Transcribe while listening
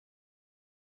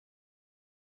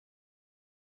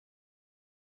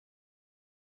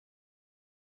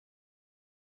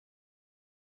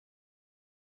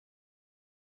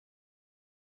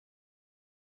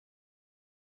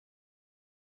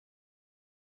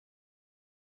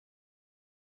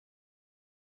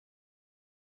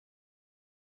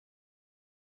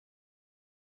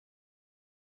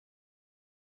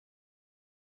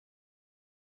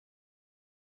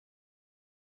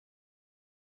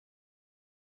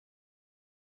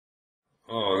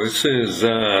Oh, this is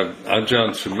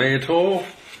Ajahn Sumedho.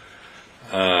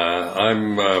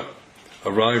 I'm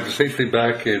arrived safely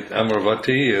back at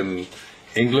Amaravati in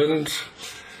England,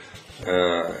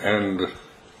 and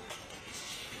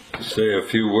to say a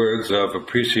few words of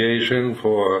appreciation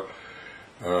for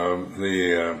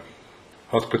the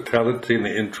hospitality and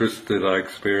the interest that I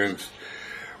experienced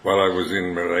while I was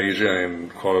in Malaysia, in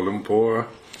Kuala Lumpur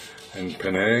and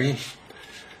Penang.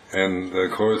 And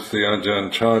of course the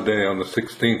Ajahn Chah Day on the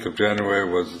 16th of January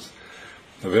was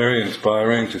very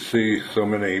inspiring to see so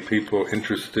many people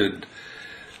interested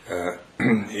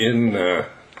in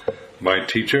my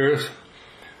teachers,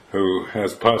 who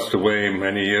has passed away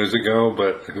many years ago,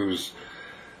 but whose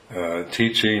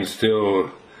teaching still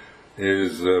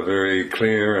is very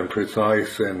clear and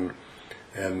precise, and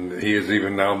he is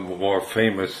even now more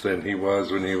famous than he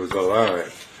was when he was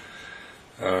alive.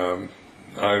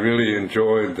 I really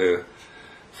enjoyed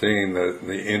seeing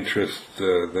the interest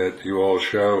that you all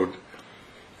showed,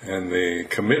 and the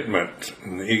commitment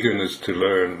and the eagerness to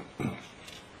learn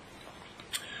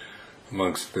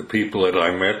amongst the people that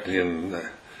I met in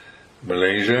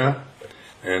Malaysia.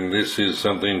 And this is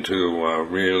something to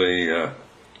really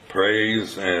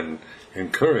praise and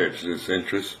encourage, this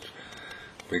interest,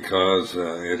 because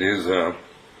it is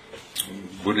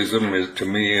Buddhism to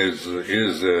me is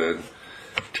a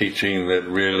teaching that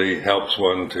really helps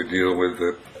one to deal with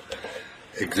the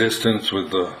existence,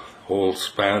 with the whole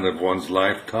span of one's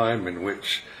lifetime, in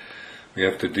which we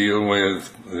have to deal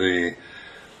with the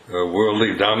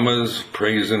worldly dhammas,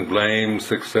 praise and blame,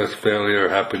 success, failure,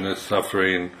 happiness,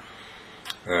 suffering,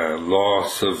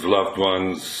 loss of loved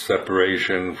ones,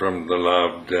 separation from the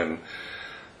loved, and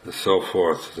so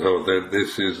forth. So that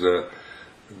this is the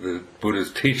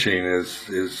Buddha's teaching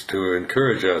is to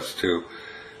encourage us to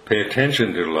pay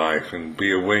attention to life and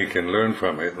be awake and learn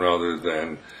from it, rather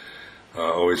than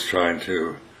always trying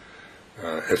to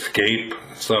escape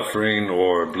suffering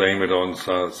or blame it on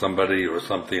somebody or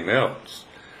something else.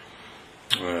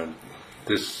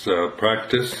 This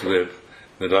practice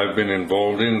that I've been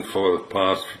involved in for the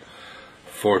past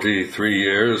 43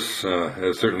 years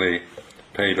has certainly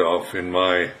paid off in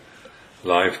my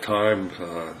lifetime.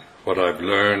 What I've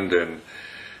learned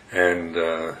and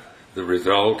the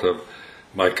result of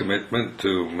my commitment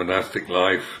to monastic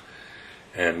life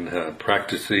and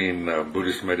practicing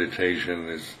Buddhist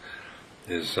meditation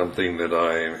is something that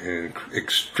I am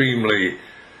extremely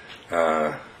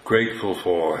grateful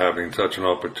for, having such an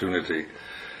opportunity.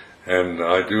 And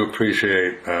I do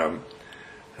appreciate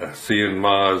Sian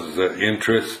Ma's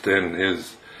interest and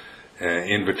his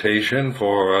invitation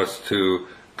for us to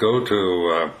go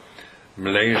to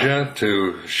Malaysia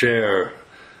to share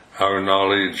our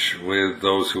knowledge with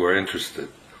those who are interested.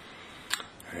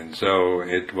 And so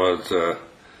it was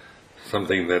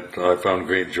something that I found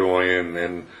great joy in,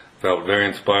 and felt very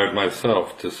inspired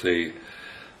myself to see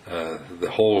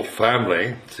the whole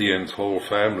family, Sian's whole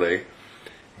family,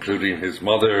 including his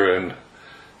mother and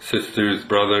sisters,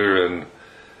 brother and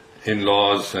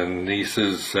in-laws and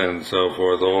nieces and so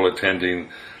forth, all attending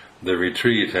the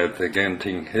retreat at the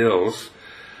Genting Hills,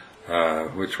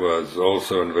 which was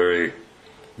also a very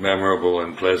memorable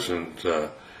and pleasant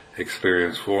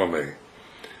experience for me.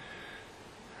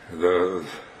 The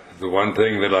one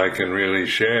thing that I can really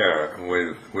share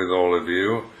with all of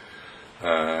you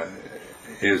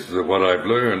is what I've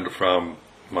learned from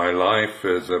my life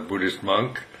as a Buddhist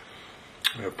monk,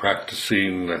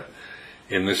 practicing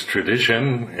in this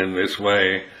tradition, in this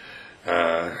way.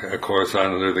 Of course,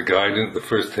 under the guidance, the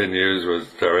first 10 years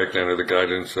was directly under the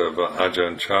guidance of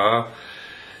Ajahn Chah,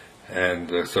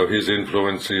 and so his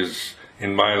influences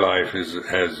in my life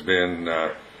has been,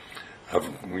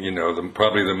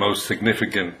 probably the most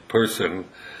significant person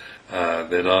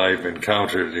that I've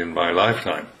encountered in my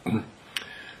lifetime.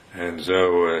 And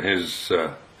so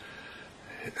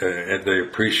the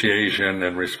appreciation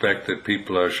and respect that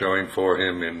people are showing for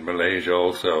him in Malaysia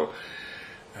also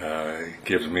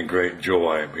gives me great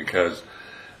joy, because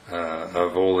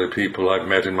of all the people I've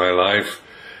met in my life,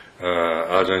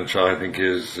 Ajahn Chah, I think,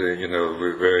 is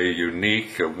very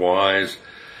unique, wise,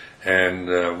 and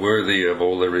worthy of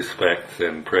all the respect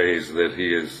and praise that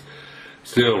he is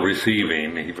still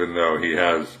receiving, even though he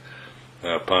has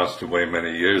passed away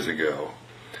many years ago.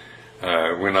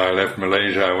 When I left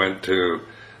Malaysia, I went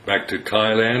back to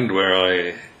Thailand, where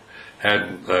I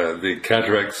had the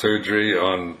cataract surgery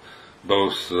on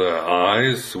both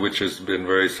eyes, which has been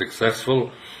very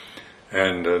successful,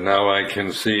 and now I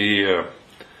can see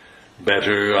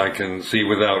better. I can see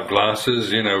without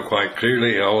glasses, quite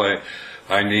clearly. All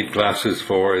I need glasses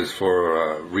for is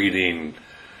for reading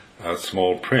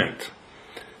small print.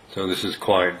 So this is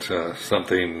quite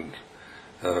something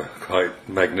quite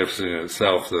magnificent in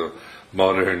itself, the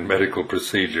modern medical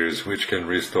procedures which can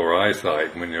restore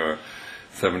eyesight when you're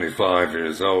 75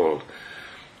 years old.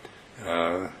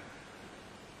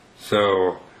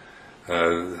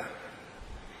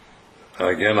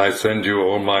 Again, I send you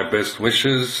all my best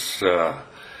wishes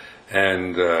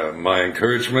and my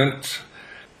encouragement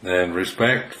and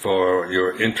respect for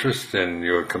your interest and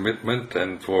your commitment,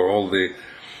 and for all the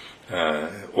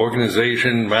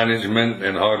organization, management,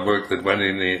 and hard work that went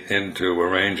into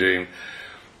arranging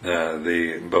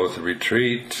both the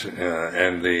retreat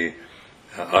and the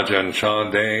Ajahn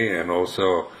Sumedho, and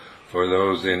also for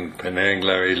those in Penang,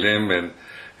 Larry Lim,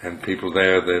 and people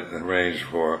there that arranged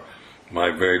for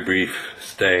my very brief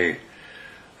stay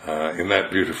in that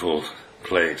beautiful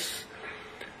place.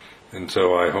 And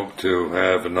so I hope to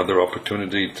have another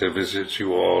opportunity to visit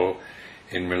you all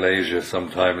in Malaysia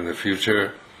sometime in the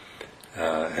future,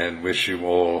 and wish you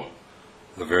all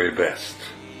the very best.